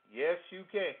 yes, you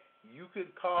can. You can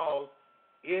cause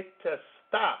it to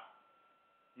stop.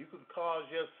 You can cause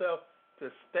yourself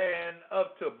to stand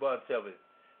up to a bunch of it.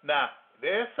 Now,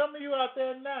 there's some of you out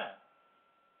there now,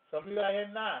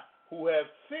 who have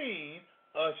seen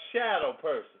a shadow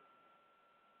person.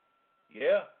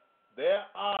 Yeah, there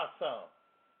are some.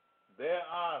 There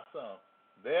are some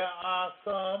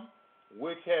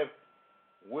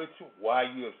while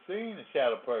you have seen the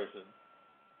shadow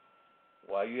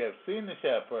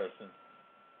person,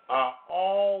 are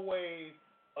always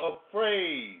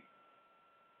afraid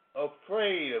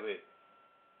of it.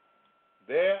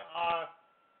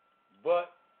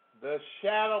 But the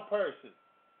shadow person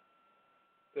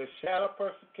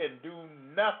can do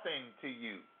nothing to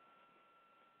you.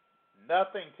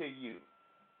 Nothing to you.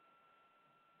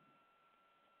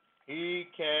 He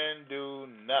can do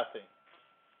nothing.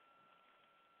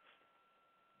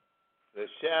 The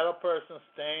shadow person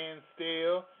stands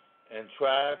still and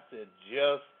tries to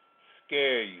just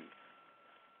scare you.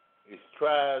 It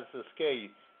tries to scare you.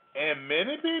 And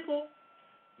many people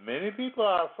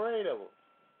are afraid of him.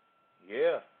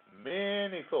 Yeah,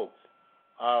 many folks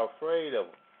are afraid of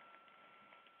him.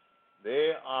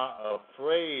 They are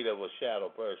afraid of a shadow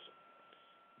person.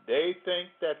 They think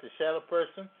that the shadow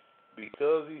person,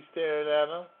 because he's staring at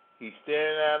them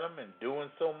and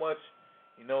doing so much,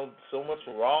 so much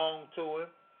wrong to him,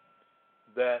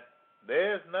 that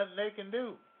there's nothing they can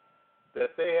do.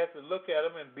 That they have to look at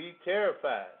him and be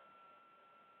terrified.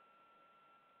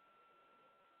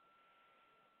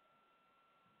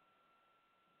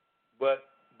 But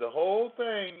the whole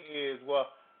thing is, well,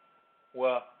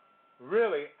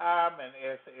 really, I'm an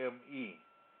SME.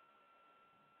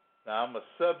 Now, I'm a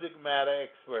subject matter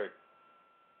expert.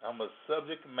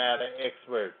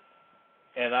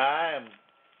 And I'm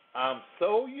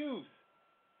so used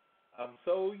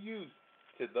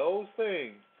to those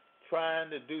things trying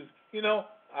to do,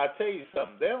 I tell you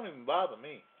something, they don't even bother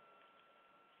me.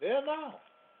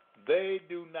 They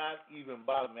do not even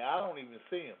bother me. I don't even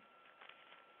see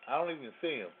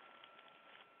them.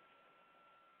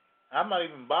 I'm not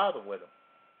even bothered with them.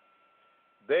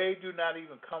 They do not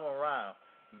even come around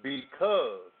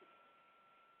because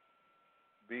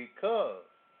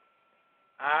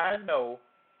I know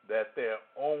that they're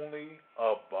only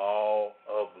a ball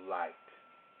of light.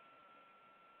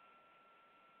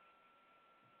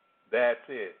 That's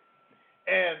it.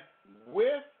 And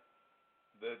with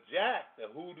the Jack, the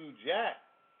Hoodoo Jack,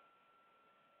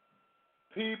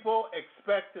 people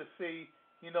expect to see,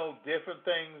 different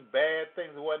things, bad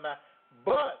things and whatnot.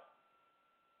 But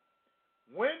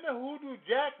when the Hoodoo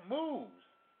Jack moves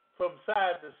from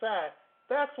side to side,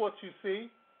 that's what you see.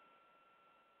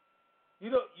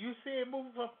 You see it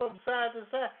moving from side to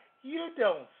side. You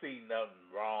don't see nothing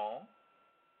wrong.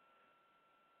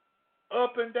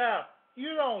 Up and down,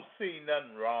 you don't see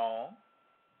nothing wrong.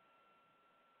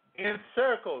 In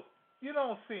circles, you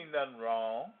don't see nothing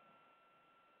wrong.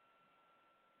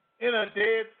 In a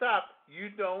dead stop, you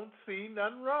don't see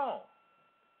nothing wrong.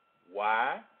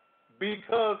 Why?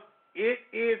 Because it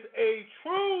is a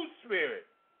true spirit.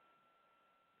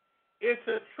 It's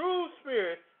a true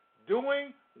spirit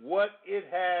doing what it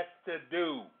has to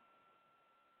do.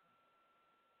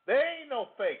 There ain't no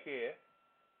fake here.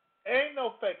 Ain't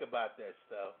no fake about that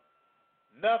stuff.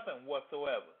 Nothing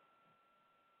whatsoever.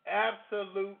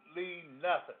 Absolutely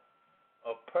nothing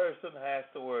a person has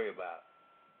to worry about.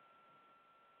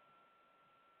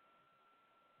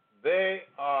 They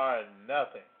are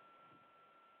nothing.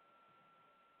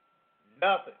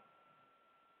 Nothing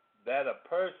that a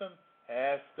person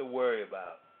has to worry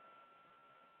about.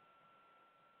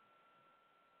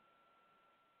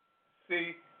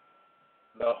 See,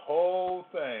 the whole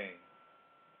thing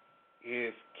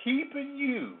is keeping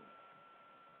you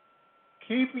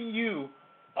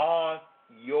on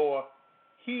your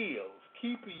heels,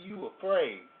 keeping you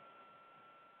afraid.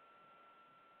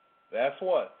 That's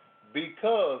what.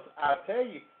 Because I tell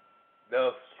you,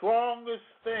 the strongest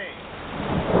thing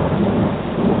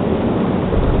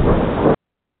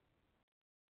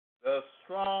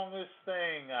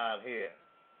out here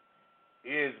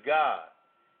is God.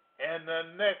 And the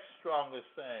next strongest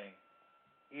thing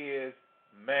is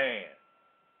man.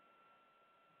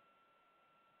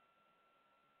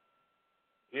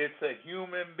 It's a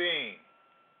human being.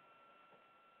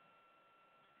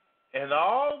 And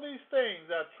all these things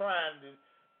are trying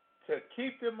to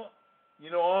keep them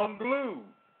unglued.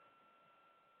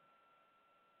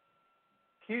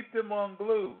 Keep them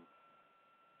unglued.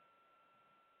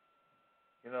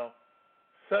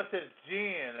 Such as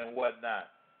gin and whatnot.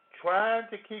 Trying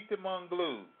to keep them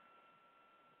unglued,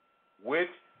 which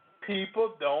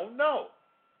people don't know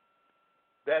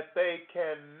that they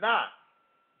cannot.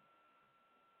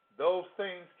 Those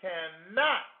things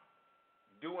cannot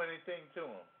do anything to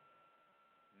them.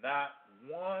 Not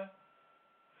one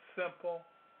simple,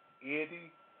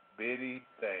 itty-bitty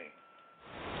thing.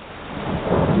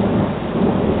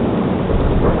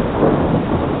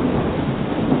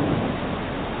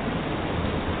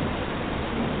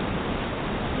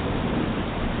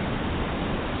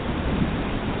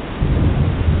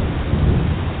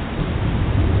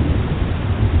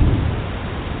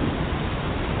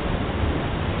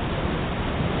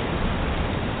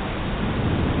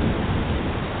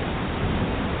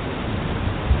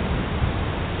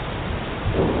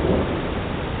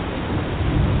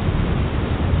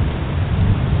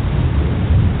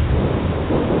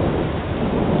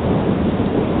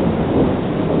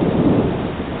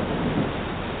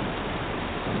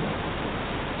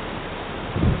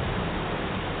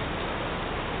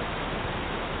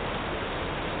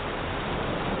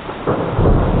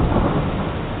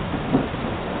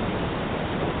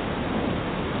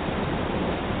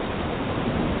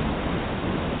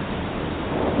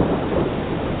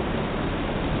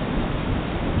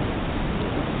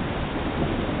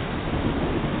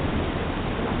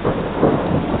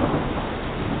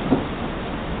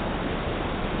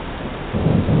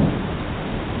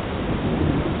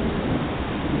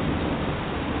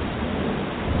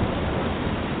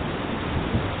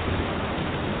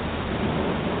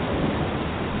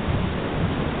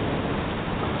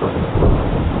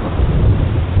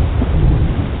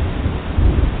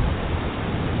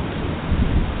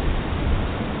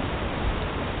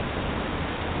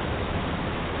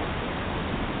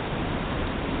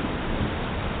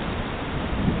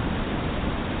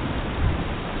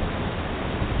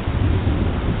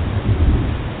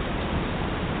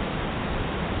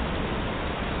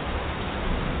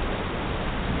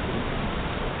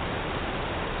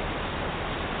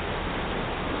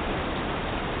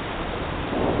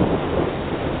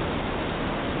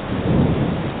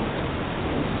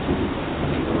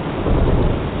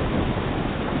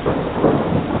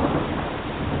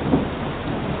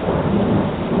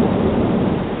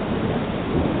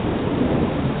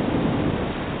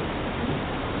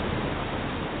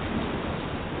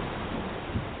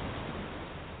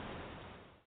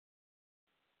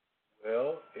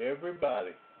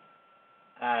 Everybody,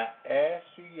 I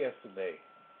asked you yesterday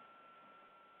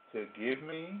to give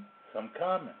me some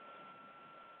comments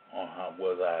on how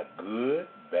was I good,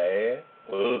 bad,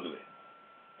 or ugly.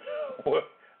 Well,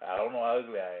 I don't know how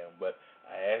ugly I am, but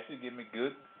I asked you to give me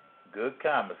good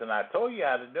comments, and I told you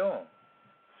how to do them.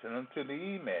 Send them to the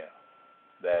email.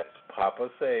 That's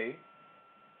papasay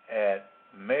at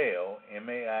mail,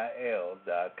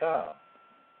 mail.com.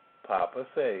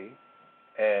 Papasay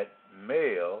at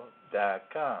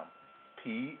mail.com.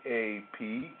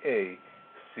 PAPACE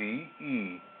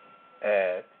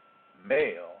at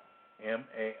mail,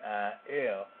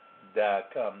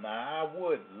 mail.com. Now, I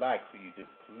would like for you to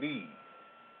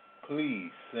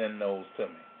please send those to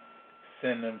me.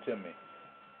 Send them to me.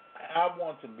 I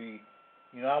want to be,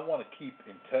 I want to keep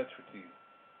in touch with you.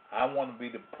 I want to be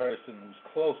the person who's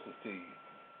closest to you.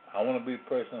 I want to be the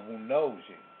person who knows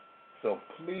you. So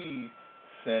please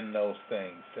send those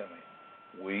things to me.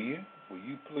 Will you? Will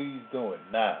you please do it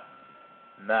now?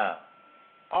 Now,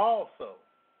 also,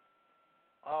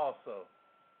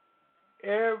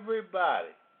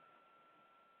 everybody,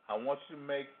 I want you to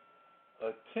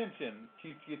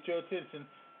get your attention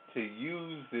to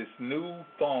use this new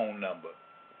phone number.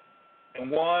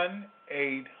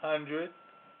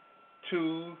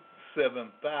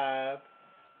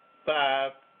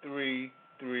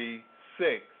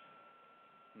 1-800-275-5336.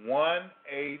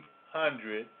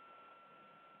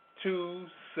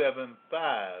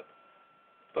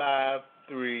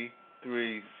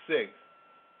 1-800-275-5336.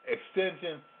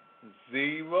 Extension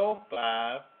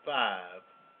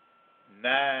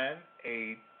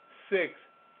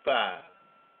 055-9865.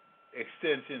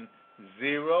 Extension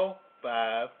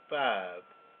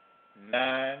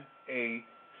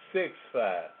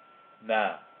 055-9865.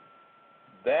 Now,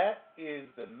 that is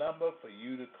the number for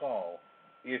you to call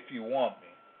if you want me.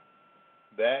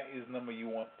 That is the number you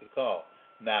want to call.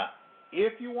 Now,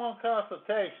 if you want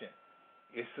consultation,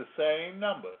 it's the same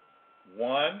number,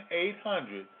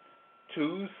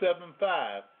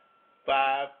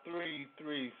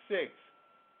 1-800-275-5336.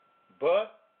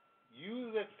 But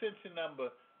use extension number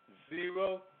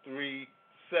 055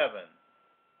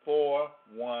 037-416-4160.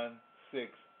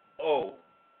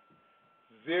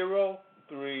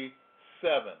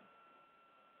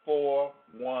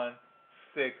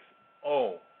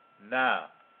 Now,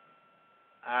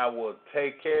 I will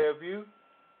take care of you.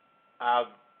 I'll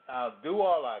do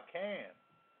all I can,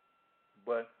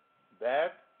 but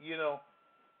that,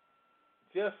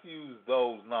 just use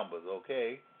those numbers,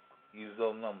 okay? Use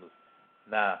those numbers.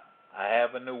 Now, I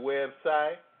have a new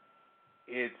website.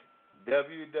 It's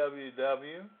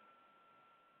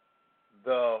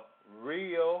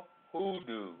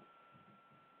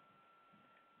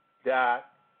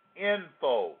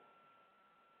www.therealhoodoo.info.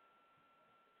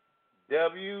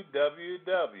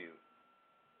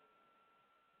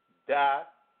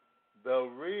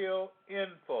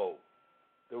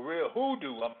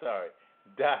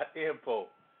 .info.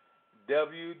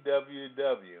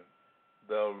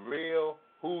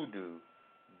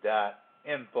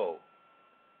 www.therealhoodoo.info.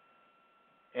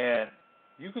 And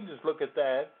you can just look at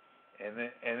that, and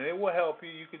it will help you.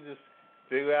 You can just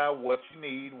figure out what you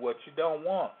need, what you don't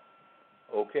want,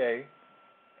 okay?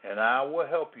 And I will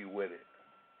help you with it.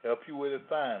 Help you with it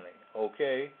finally,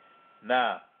 okay?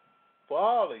 Now, for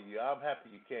all of you, I'm happy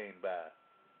you came by.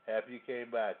 Happy you came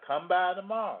by. Come by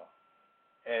tomorrow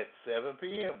at 7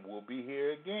 p.m. We'll be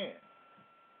here again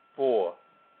for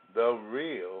The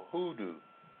Real Hoodoo.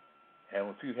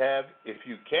 And if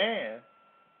you can,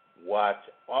 watch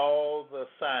all the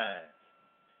signs,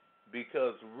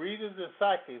 because readers and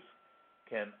psychics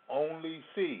can only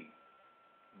see,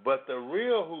 but the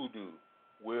real hoodoo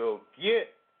will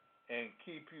get and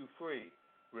keep you free.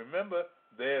 Remember,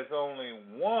 there's only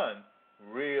one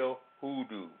real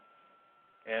hoodoo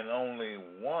and only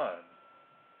one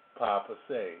Papa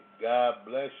Say. God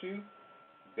bless you,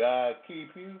 God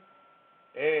keep you,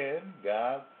 and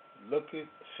God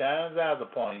shines out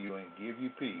upon you and give you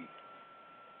peace.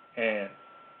 And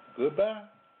goodbye.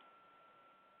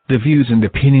 The views and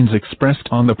opinions expressed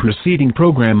on the preceding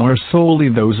program are solely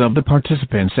those of the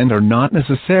participants and are not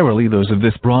necessarily those of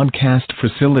this broadcast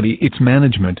facility, its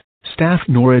management, staff,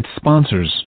 nor its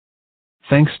sponsors.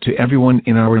 Thanks to everyone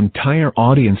in our entire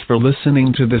audience for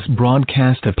listening to this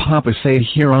broadcast of Papa Say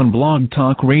here on Blog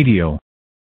Talk Radio.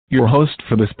 Your host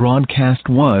for this broadcast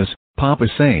was Papa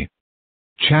Say.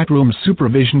 Chatroom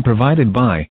supervision provided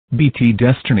by BT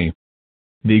Destiny.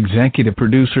 The executive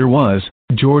producer was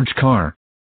George Carr.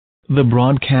 The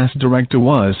broadcast director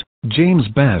was James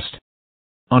Best.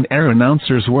 On-air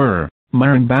announcers were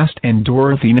Myron Bast and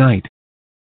Dorothy Knight.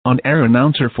 On-air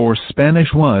announcer for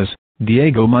Spanish was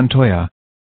Diego Montoya.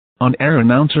 On-air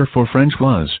announcer for French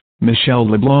was Michelle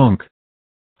LeBlanc.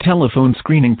 Telephone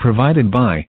screening provided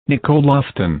by Nicole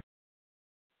Lofton.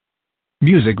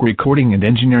 Music recording and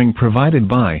engineering provided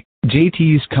by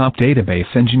JT's Cop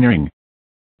Database Engineering.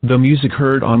 The music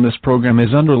heard on this program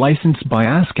is under license by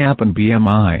ASCAP and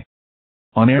BMI.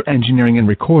 On-air engineering and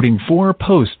recording for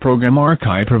post-program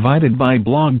archive provided by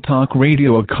Blog Talk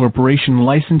Radio, a corporation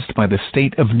licensed by the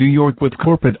state of New York with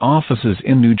corporate offices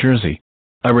in New Jersey.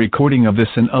 A recording of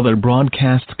this and other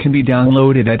broadcasts can be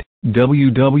downloaded at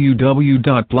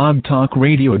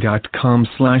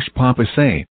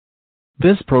www.blogtalkradio.com/papasay.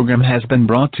 This program has been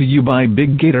brought to you by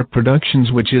Big Gator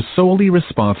Productions, which is solely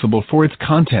responsible for its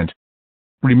content.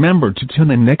 Remember to tune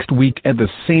in next week at the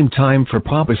same time for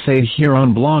Papa Say here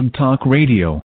on Blog Talk Radio.